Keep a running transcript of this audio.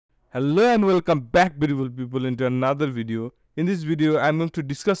Hello and welcome back, beautiful people, into another video. In this video I'm going to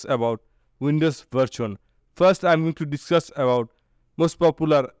discuss about Windows version. First I'm going to discuss about most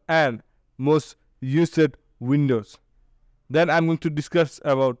popular and most used Windows. Then I'm going to discuss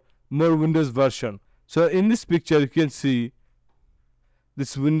about more Windows version. So in this picture you can see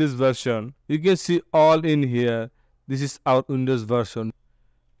this Windows version. You can see all in here. This is our Windows version.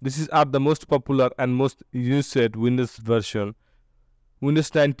 This is the most popular and most used Windows version.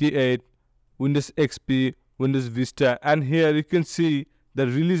 Windows 98, Windows XP, Windows Vista, and here you can see the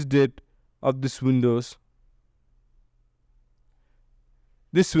release date of this Windows.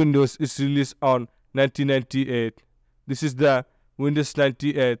 This Windows is released on 1998. This is the Windows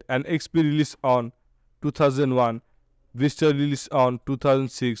 98, and XP released on 2001, Vista released on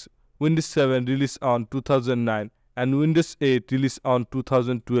 2006, Windows 7 released on 2009, and Windows 8 released on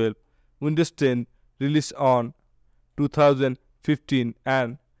 2012, Windows 10 released on 2015,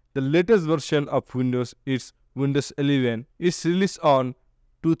 and the latest version of Windows is Windows 11. It's released on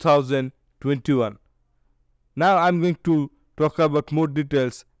 2021. Now I'm going to talk about more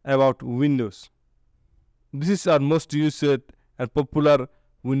details about Windows. This is our most used and popular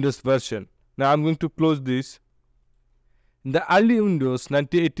Windows version. Now I'm going to close this. In the early Windows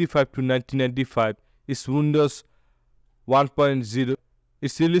 1985 to 1995 is Windows 1.0.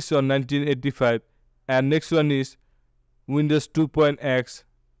 It's released on 1985, and next one is Windows 2.x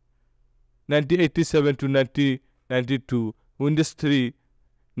 1987 to 1992, Windows 3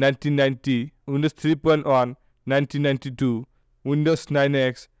 1990, Windows 3.1 1992, Windows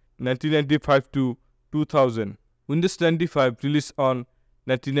 9x 1995 to 2000, Windows 95 released on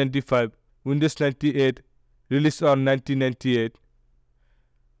 1995, Windows 98 released on 1998,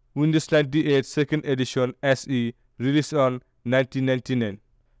 Windows 98 second edition SE released on 1999,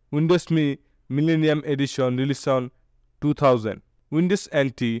 Windows Me Millennium Edition released on 2000, Windows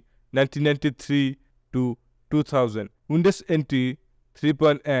NT 1993 to 2000, Windows NT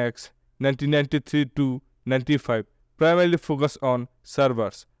 3.x 1993 to 95, primarily focused on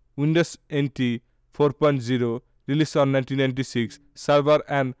servers, Windows NT 4.0 released on 1996, server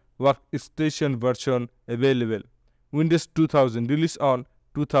and workstation version available, Windows 2000 released on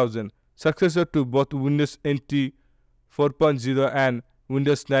 2000, successor to both Windows NT 4.0 and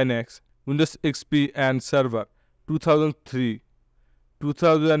Windows 9x, Windows XP and server 2003,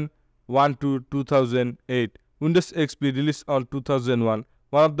 2001 to 2008, Windows XP released on 2001,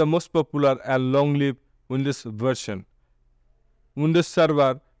 one of the most popular and long-lived Windows version. Windows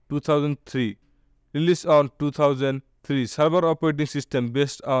Server 2003, released on 2003, server operating system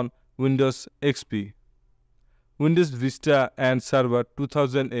based on Windows XP. Windows Vista and Server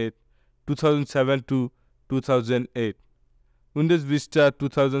 2008, 2007 to 2008. Windows Vista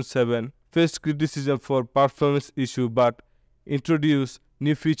 2007 faced criticism for performance issue but introduced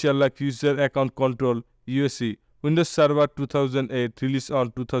new feature like user account control UAC. Windows Server 2008 released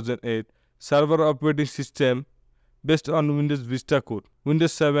on 2008, server operating system based on Windows Vista code.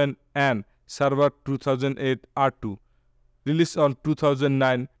 Windows 7 and Server 2008 R2 released on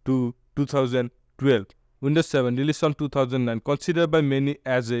 2009 to 2012. Windows 7 released on 2009, considered by many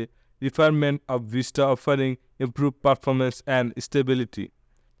as a refinement of Vista, offering improved performance and stability.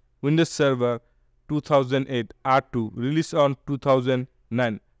 Windows Server 2008 R2 released on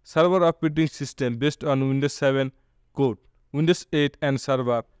 2009, server operating system based on Windows 7 code. Windows 8 and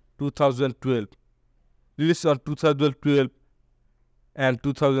Server 2012 released on 2012 and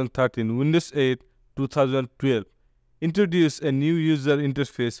 2013. Windows 8 2012 introduced a new user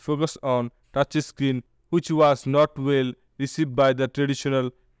interface focused on touchscreen, which was not well received by the traditional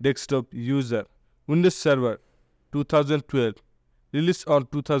desktop user. Windows Server 2012 released on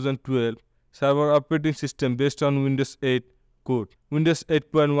 2012, server operating system based on Windows 8 code. Windows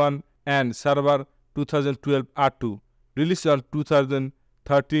 8.1 and Server 2012 R2 released on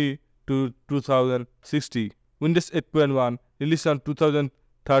 2030 to 2060. Windows 8.1 released on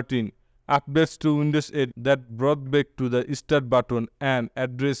 2013. Updates to Windows 8 that brought back to the start button and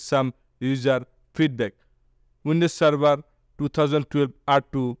addressed some user feedback. Windows Server 2012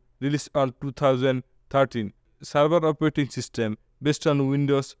 R2 released on 2013. Server operating system based on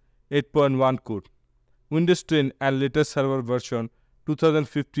Windows 8.1 code. Windows 10 and latest server version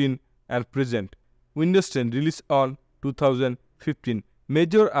 2015 and present. Windows 10 released on 2015.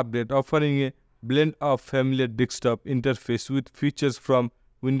 Major update offering a blend of familiar desktop interface with features from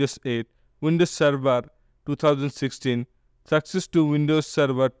Windows 8. Windows Server 2016. Success to Windows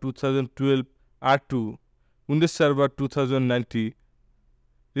Server 2012 R2. Windows Server 2090.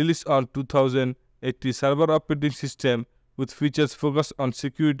 Released on 2080. Server operating system with features focused on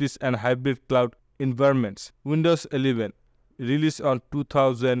securities and hybrid cloud environments. Windows 11 released on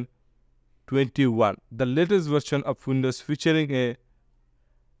 2000 2021, the latest version of Windows featuring a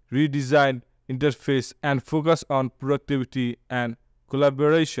redesigned interface and focus on productivity and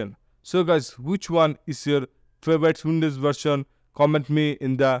collaboration. So guys, which one is your favorite Windows version? Comment me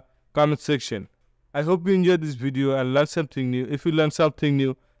in the comment section. I hope you enjoyed this video and learned something new. If you learned something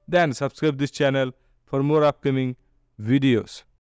new, then subscribe this channel for more upcoming videos.